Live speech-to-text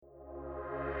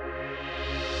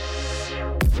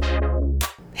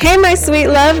Hey, my sweet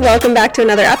love. Welcome back to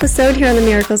another episode here on the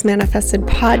Miracles Manifested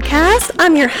podcast.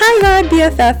 I'm your high vibe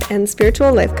BFF and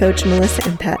spiritual life coach, Melissa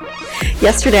Impatt.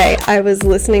 Yesterday, I was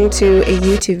listening to a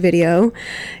YouTube video,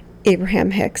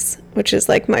 Abraham Hicks, which is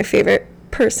like my favorite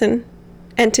person,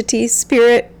 entity,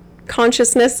 spirit,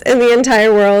 consciousness in the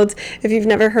entire world. If you've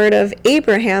never heard of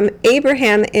Abraham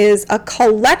is a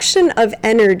collection of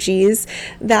energies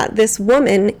that this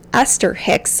woman, Esther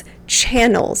Hicks,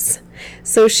 channels.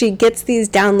 So she gets these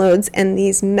downloads and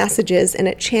these messages and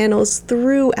it channels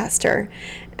through Esther.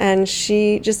 And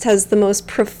she just has the most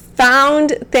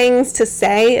profound things to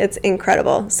say. It's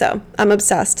incredible. So I'm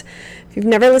obsessed. If you've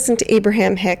never listened to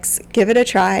Abraham Hicks, give it a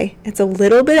try. It's a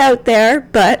little bit out there,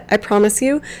 but I promise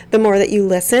you, the more that you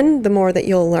listen, the more that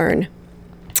you'll learn.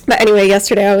 But anyway,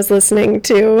 yesterday I was listening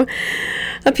to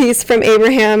a piece from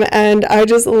Abraham and I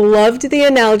just loved the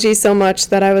analogy so much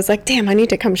that I was like, damn, I need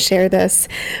to come share this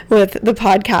with the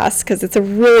podcast because it's a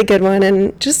really good one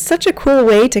and just such a cool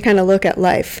way to kind of look at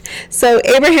life. So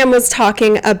Abraham was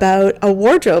talking about a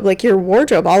wardrobe, like your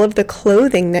wardrobe, all of the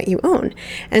clothing that you own.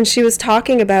 And she was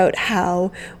talking about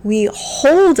how we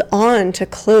hold on to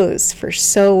clothes for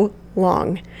so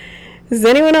long. Does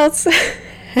anyone else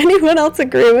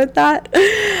agree with that?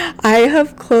 I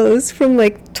have clothes from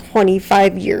like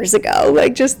 25 years ago,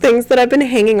 like just things that I've been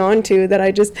hanging on to that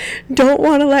I just don't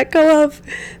want to let go of.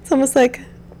 It's almost like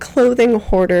clothing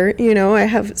hoarder, you know. I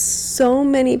have so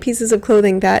many pieces of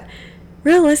clothing that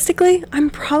realistically I'm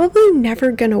probably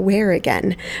never gonna wear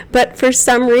again, but for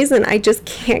some reason I just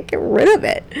can't get rid of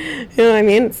it. You know what I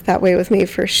mean? It's that way with me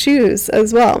for shoes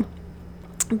as well.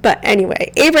 But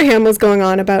anyway, Abraham was going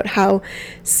on about how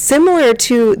similar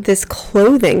to this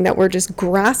clothing that we're just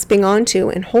grasping onto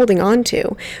and holding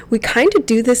onto, we kind of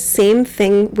do the same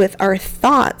thing with our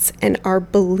thoughts and our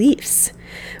beliefs.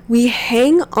 We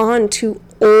hang on to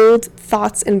old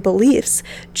thoughts and beliefs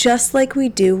just like we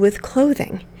do with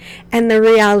clothing. And the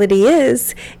reality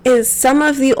is some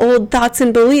of the old thoughts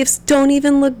and beliefs don't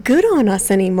even look good on us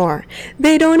anymore.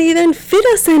 They don't even fit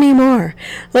us anymore.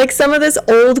 Like some of this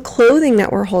old clothing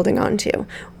that we're holding on to.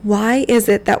 Why is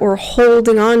it that we're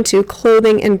holding on to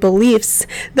clothing and beliefs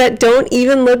that don't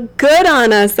even look good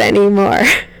on us anymore?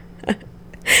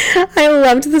 I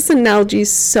loved this analogy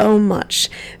so much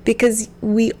because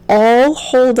we all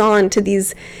hold on to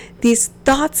these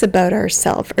thoughts about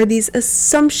ourselves or these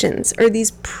assumptions or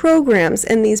these programs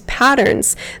and these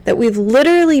patterns that we've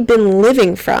literally been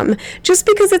living from just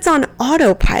because it's on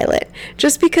autopilot,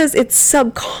 just because it's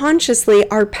subconsciously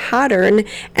our pattern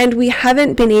and we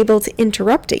haven't been able to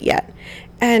interrupt it yet.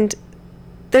 And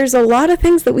there's a lot of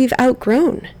things that we've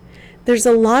outgrown. There's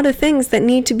a lot of things that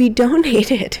need to be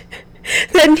donated.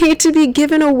 That need to be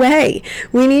given away.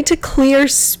 We need to clear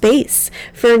space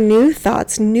for new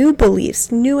thoughts, new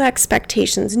beliefs, new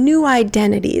expectations, new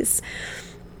identities.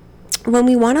 When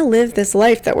we want to live this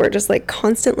life that we're just like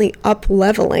constantly up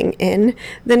leveling in,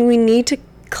 then we need to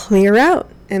clear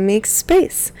out and make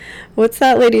space. What's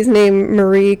that lady's name?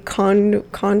 Marie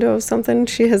Kondo something?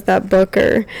 She has that book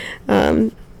or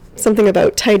something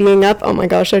about tidying up. Oh my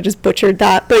gosh, I just butchered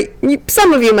that. But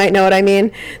some of you might know what I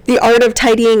mean. The Art of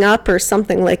Tidying Up or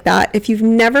something like that. If you've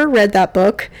never read that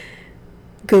book,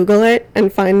 Google it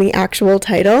and find the actual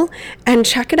title and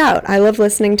check it out. I love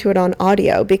listening to it on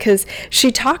audio because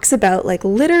she talks about like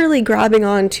literally grabbing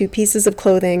on to pieces of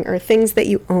clothing or things that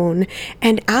you own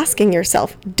and asking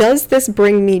yourself, does this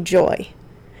bring me joy?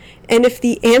 And if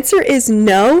the answer is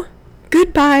no,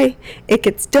 goodbye. It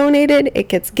gets donated, it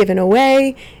gets given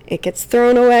away, it gets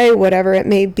thrown away, whatever it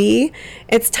may be.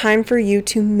 It's time for you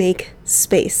to make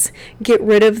space. Get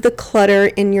rid of the clutter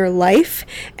in your life.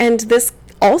 And this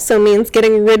also means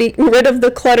getting rid of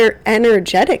the clutter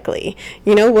energetically.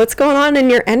 You know, what's going on in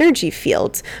your energy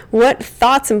field? What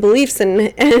thoughts and beliefs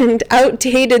and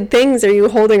outdated things are you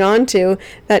holding on to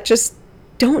that just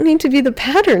don't need to be the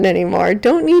pattern anymore,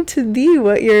 don't need to be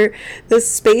what this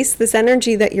space, this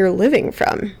energy that you're living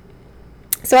from.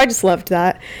 So I just loved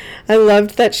that. I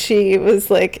loved that she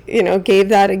was like, you know, gave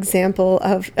that example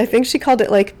of, I think she called it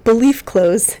like belief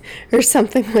clothes or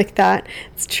something like that.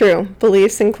 It's true.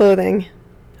 Beliefs and clothing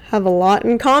have a lot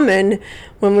in common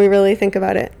when we really think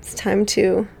about it. It's time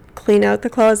to clean out the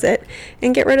closet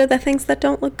and get rid of the things that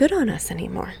don't look good on us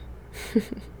anymore.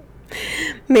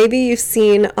 Maybe you've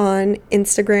seen on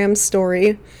Instagram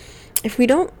story. If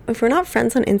we're not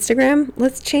friends on Instagram,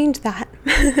 let's change that.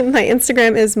 My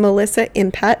Instagram is Melissa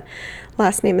Impatt.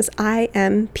 Last name is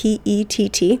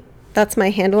Impett. That's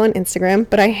my handle on Instagram,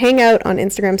 but I hang out on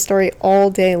Instagram story all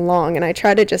day long and I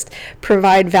try to just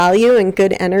provide value and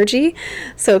good energy.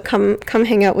 So come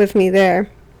hang out with me there.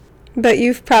 But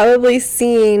you've probably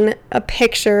seen a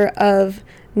picture of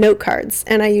note cards,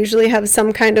 and I usually have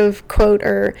some kind of quote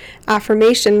or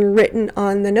affirmation written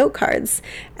on the note cards.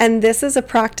 And this is a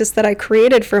practice that I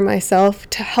created for myself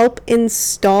to help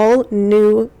install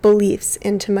new beliefs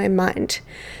into my mind.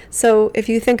 So if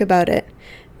you think about it,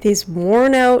 these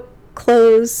worn out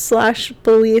clothes /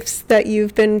 beliefs that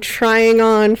you've been trying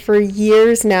on for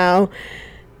years now,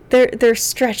 they're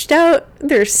stretched out,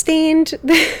 they're stained,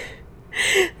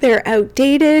 they're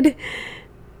outdated,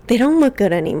 they don't look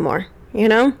good anymore, you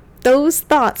know? Those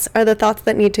thoughts are the thoughts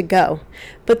that need to go.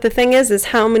 But the thing is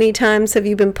how many times have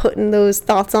you been putting those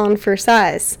thoughts on for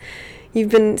size? You've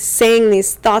been saying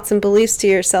these thoughts and beliefs to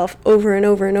yourself over and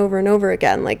over and over and over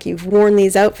again, like you've worn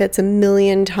these outfits a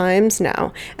million times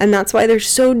now. And that's why they're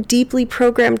so deeply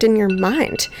programmed in your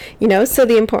mind, you know? So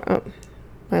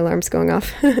my alarm's going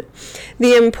off.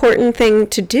 The important thing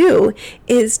to do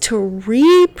is to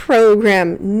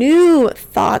reprogram new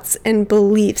thoughts and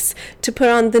beliefs, to put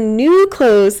on the new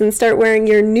clothes and start wearing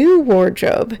your new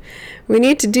wardrobe. We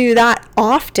need to do that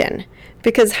often,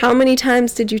 because how many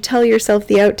times did you tell yourself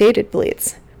the outdated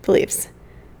beliefs?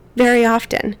 Very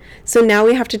often. So now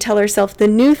we have to tell ourselves the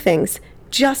new things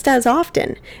just as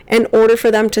often in order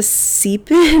for them to seep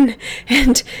in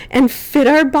and fit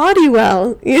our body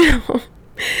well, you know.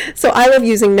 So I love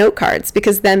using note cards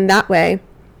because then that way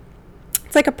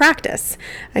it's like a practice.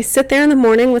 I sit there in the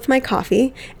morning with my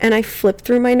coffee and I flip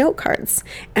through my note cards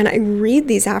and I read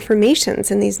these affirmations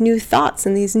and these new thoughts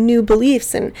and these new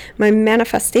beliefs and my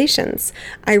manifestations.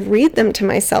 I read them to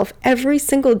myself every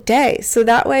single day. So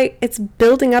that way it's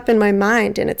building up in my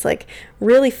mind and it's like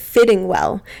really fitting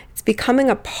well. It's becoming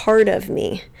a part of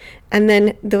me. And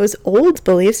then those old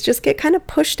beliefs just get kind of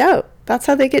pushed out. That's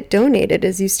how they get donated,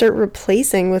 as you start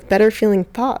replacing with better feeling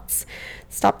thoughts.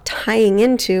 Stop tying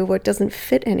into what doesn't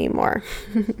fit anymore.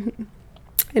 And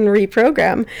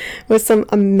reprogram with some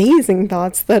amazing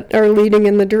thoughts that are leading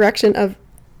in the direction of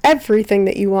everything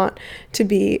that you want to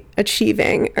be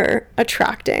achieving or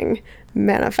attracting,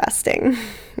 manifesting.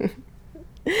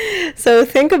 So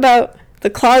think about the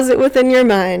closet within your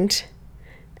mind.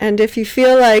 And if you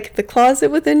feel like the closet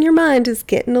within your mind is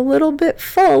getting a little bit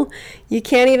full, you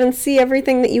can't even see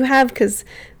everything that you have because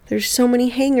there's so many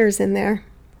hangers in there.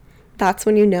 That's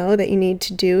when you know that you need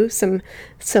to do some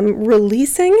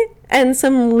releasing and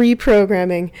some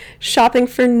reprogramming, shopping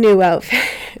for new outfits.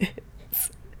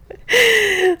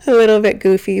 A little bit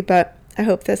goofy, but I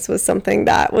hope this was something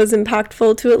that was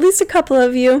impactful to at least a couple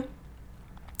of you.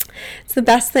 It's the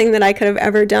best thing that I could have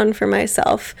ever done for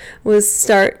myself was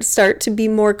start to be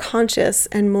more conscious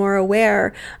and more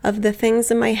aware of the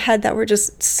things in my head that were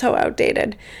just so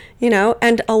outdated, you know,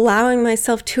 and allowing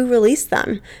myself to release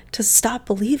them, to stop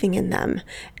believing in them,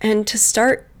 and to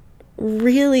start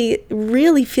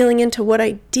really feeling into what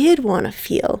I did want to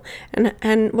feel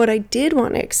and what I did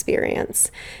want to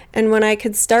experience. And when I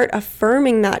could start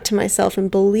affirming that to myself and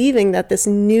believing that this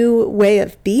new way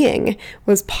of being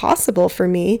was possible for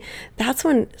me, that's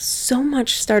when so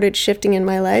much started shifting in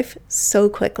my life so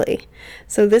quickly.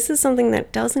 So this is something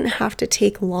that doesn't have to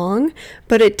take long,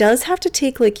 but it does have to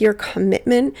take like your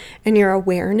commitment and your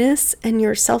awareness and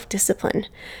your self-discipline,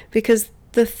 because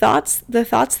the thoughts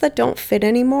that don't fit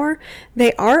anymore,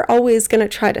 they are always going to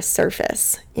try to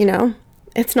surface, you know?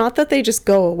 It's not that they just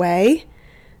go away.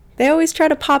 They always try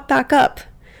to pop back up,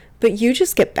 but you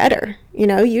just get better, you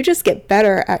know? You just get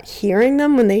better at hearing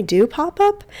them when they do pop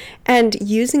up and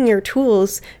using your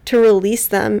tools to release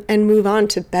them and move on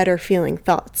to better feeling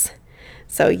thoughts.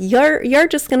 So you're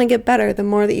just going to get better the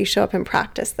more that you show up and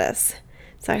practice this.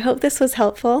 So I hope this was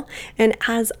helpful. And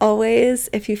as always,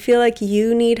 if you feel like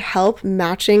you need help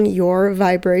matching your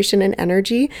vibration and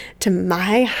energy to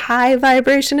my high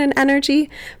vibration and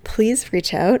energy, please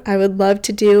reach out. I would love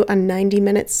to do a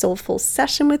 90-minute soulful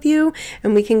session with you,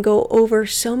 and we can go over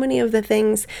so many of the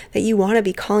things that you want to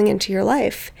be calling into your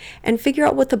life and figure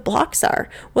out what the blocks are.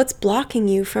 What's blocking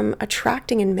you from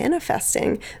attracting and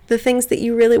manifesting the things that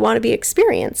you really want to be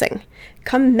experiencing?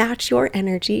 Come match your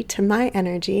energy to my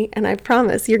energy, and I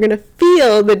promise you're going to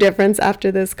feel the difference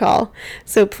after this call.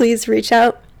 So please reach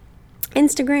out,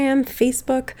 Instagram,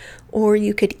 Facebook, or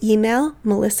you could email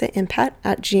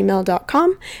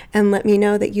melissaimpet@gmail.com and let me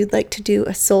know that you'd like to do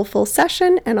a soulful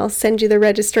session, and I'll send you the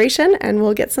registration and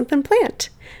we'll get something planned.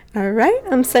 All right,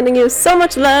 I'm sending you so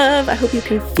much love. I hope you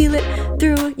can feel it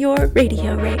through your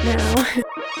radio right now.